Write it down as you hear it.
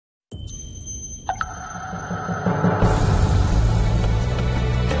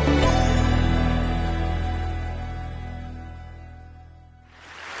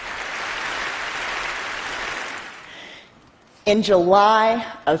In July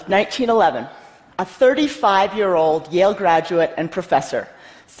of 1911, a 35-year-old Yale graduate and professor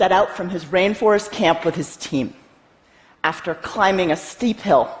set out from his rainforest camp with his team. After climbing a steep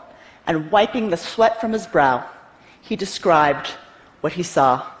hill and wiping the sweat from his brow, he described what he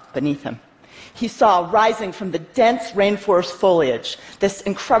saw beneath him. He saw rising from the dense rainforest foliage this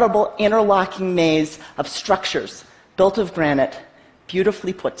incredible interlocking maze of structures built of granite,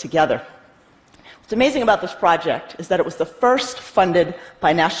 beautifully put together. What's amazing about this project is that it was the first funded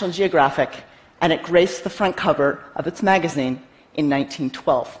by National Geographic, and it graced the front cover of its magazine in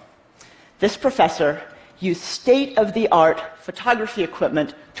 1912. This professor used state-of-the-art photography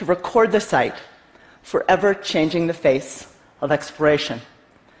equipment to record the site, forever changing the face of exploration.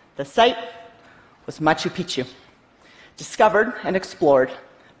 The site was Machu Picchu, discovered and explored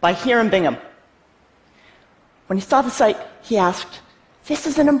by Hiram Bingham. When he saw the site, he asked, "This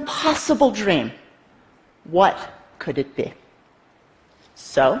is an impossible dream. What could it be?"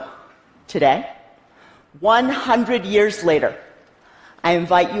 So, today, 100 years later, I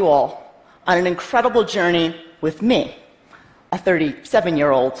invite you all on an incredible journey with me, a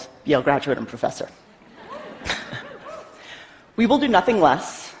 37-year-old Yale graduate and professor. We will do nothing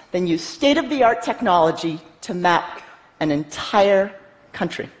less than use state-of-the-art technology to map an entire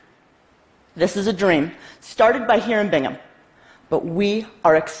country. This is a dream started by Hiram Bingham, but we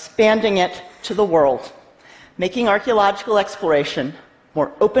are expanding it to the world, making archaeological exploration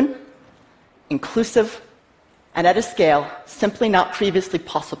more open, inclusive, and at a scale simply not previously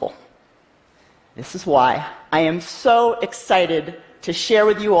possible. This is why I am so excited to share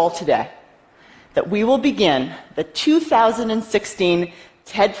with you all today that we will begin the 2016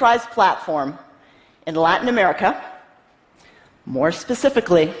 TED Prize platform in Latin America, more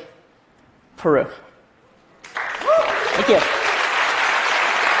specifically, Peru. Thank you.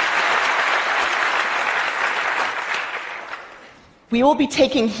 We will be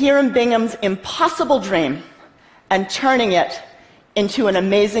taking Hiram Bingham's impossible dream and turning it into an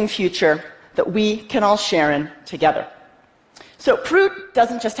amazing future that we can all share in together. So Peru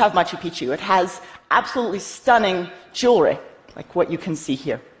doesn't just have Machu Picchu. It has absolutely stunning jewelry, like what you can see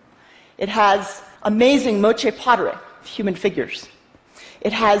here. It has amazing moche pottery, human figures.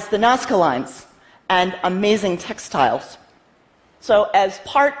 It has the Nazca lines and amazing textiles. So as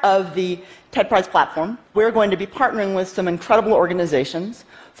part of the TED Prize platform, we're going to be partnering with some incredible organizations.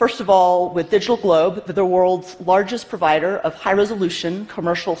 First of all, with Digital Globe, the world's largest provider of high-resolution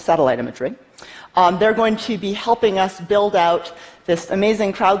commercial satellite imagery. They're going to be helping us build out this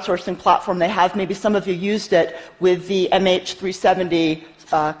amazing crowdsourcing platform they have. Maybe some of you used it with the MH370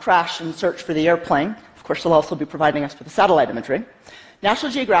 crash and search for the airplane. Of course, they'll also be providing us with the satellite imagery.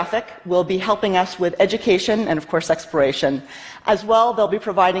 National Geographic will be helping us with education and, of course, exploration. As well, they'll be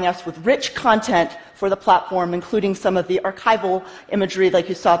providing us with rich content for the platform, including some of the archival imagery like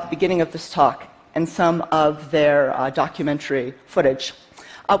you saw at the beginning of this talk, and some of their documentary footage.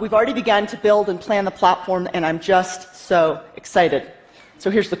 We've already begun to build and plan the platform, and I'm just so excited.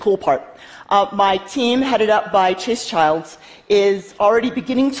 So here's the cool part. My team, headed up by Chase Childs, is already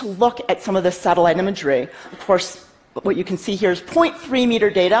beginning to look at some of the satellite imagery. Of course, what you can see here is 0.3 meter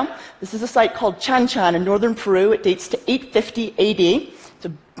data. This is a site called Chan Chan in northern Peru. It dates to 850 AD. It's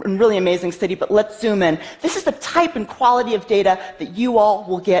a really amazing city, but let's zoom in. This is the type and quality of data that you all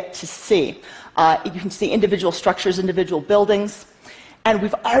will get to see. You can see individual structures, individual buildings. And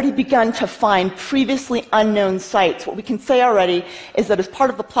we've already begun to find previously unknown sites. What we can say already is that as part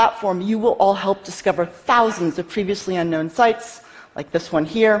of the platform, you will all help discover thousands of previously unknown sites, like this one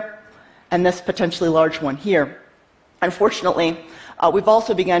here, and this potentially large one here. Unfortunately, we've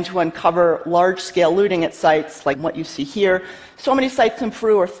also begun to uncover large-scale looting at sites like what you see here. So many sites in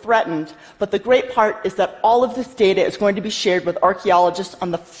Peru are threatened, but the great part is that all of this data is going to be shared with archaeologists on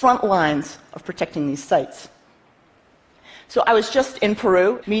the front lines of protecting these sites. So I was just in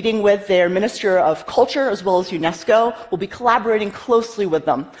Peru, meeting with their Minister of Culture as well as UNESCO. We'll be collaborating closely with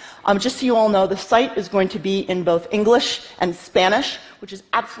them. Just so you all know, the site is going to be in both English and Spanish, which is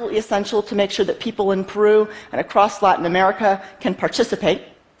absolutely essential to make sure that people in Peru and across Latin America can participate.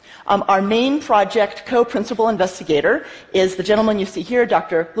 Our main project co-principal investigator is the gentleman you see here,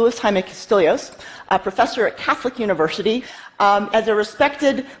 Dr. Luis Jaime Castillos, a professor at Catholic University. As a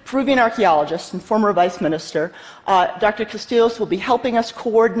respected Peruvian archaeologist and former vice minister, Dr. Castillos will be helping us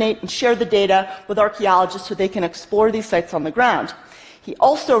coordinate and share the data with archaeologists so they can explore these sites on the ground. He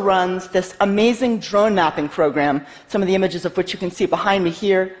also runs this amazing drone mapping program, some of the images of which you can see behind me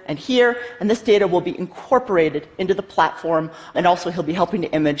here, and this data will be incorporated into the platform, and also he'll be helping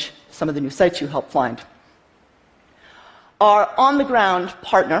to image some of the new sites you helped find. Our on-the-ground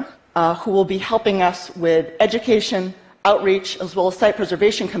partner, who will be helping us with education, outreach, as well as site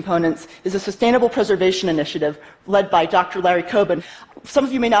preservation components, is a sustainable preservation initiative led by Dr. Larry Coben. Some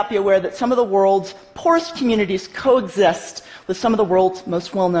of you may not be aware that some of the world's poorest communities coexist with some of the world's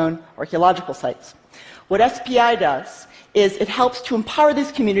most well-known archaeological sites. What SPI does is it helps to empower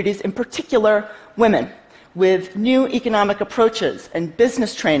these communities, in particular women, with new economic approaches and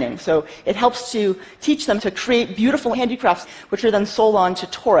business training. So it helps to teach them to create beautiful handicrafts, which are then sold on to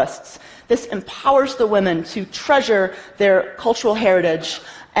tourists. This empowers the women to treasure their cultural heritage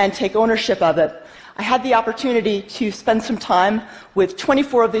and take ownership of it. I had the opportunity to spend some time with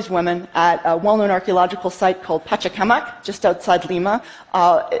 24 of these women at a well-known archaeological site called Pachacamac, just outside Lima.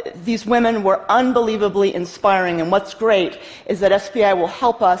 These women were unbelievably inspiring, and what's great is that SPI will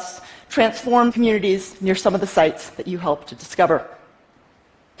help us transform communities near some of the sites that you helped to discover.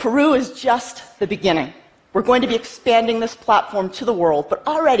 Peru is just the beginning. We're going to be expanding this platform to the world, but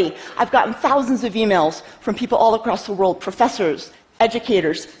already I've gotten thousands of emails from people all across the world, professors,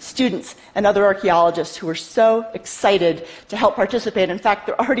 educators, students, and other archaeologists who are so excited to help participate. In fact,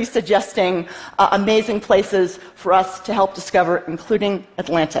 they're already suggesting amazing places for us to help discover, including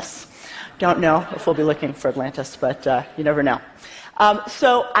Atlantis. Don't know if we'll be looking for Atlantis, but you never know.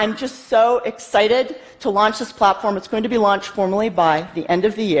 So I'm just so excited to launch this platform. It's going to be launched formally by the end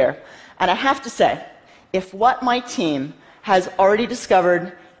of the year. And I have to say, if what my team has already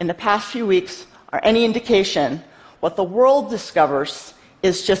discovered in the past few weeks are any indication, what the world discovers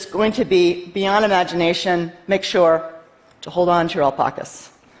is just going to be beyond imagination. Make sure to hold on to your alpacas.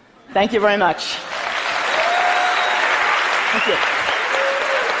 Thank you very much. Thank you.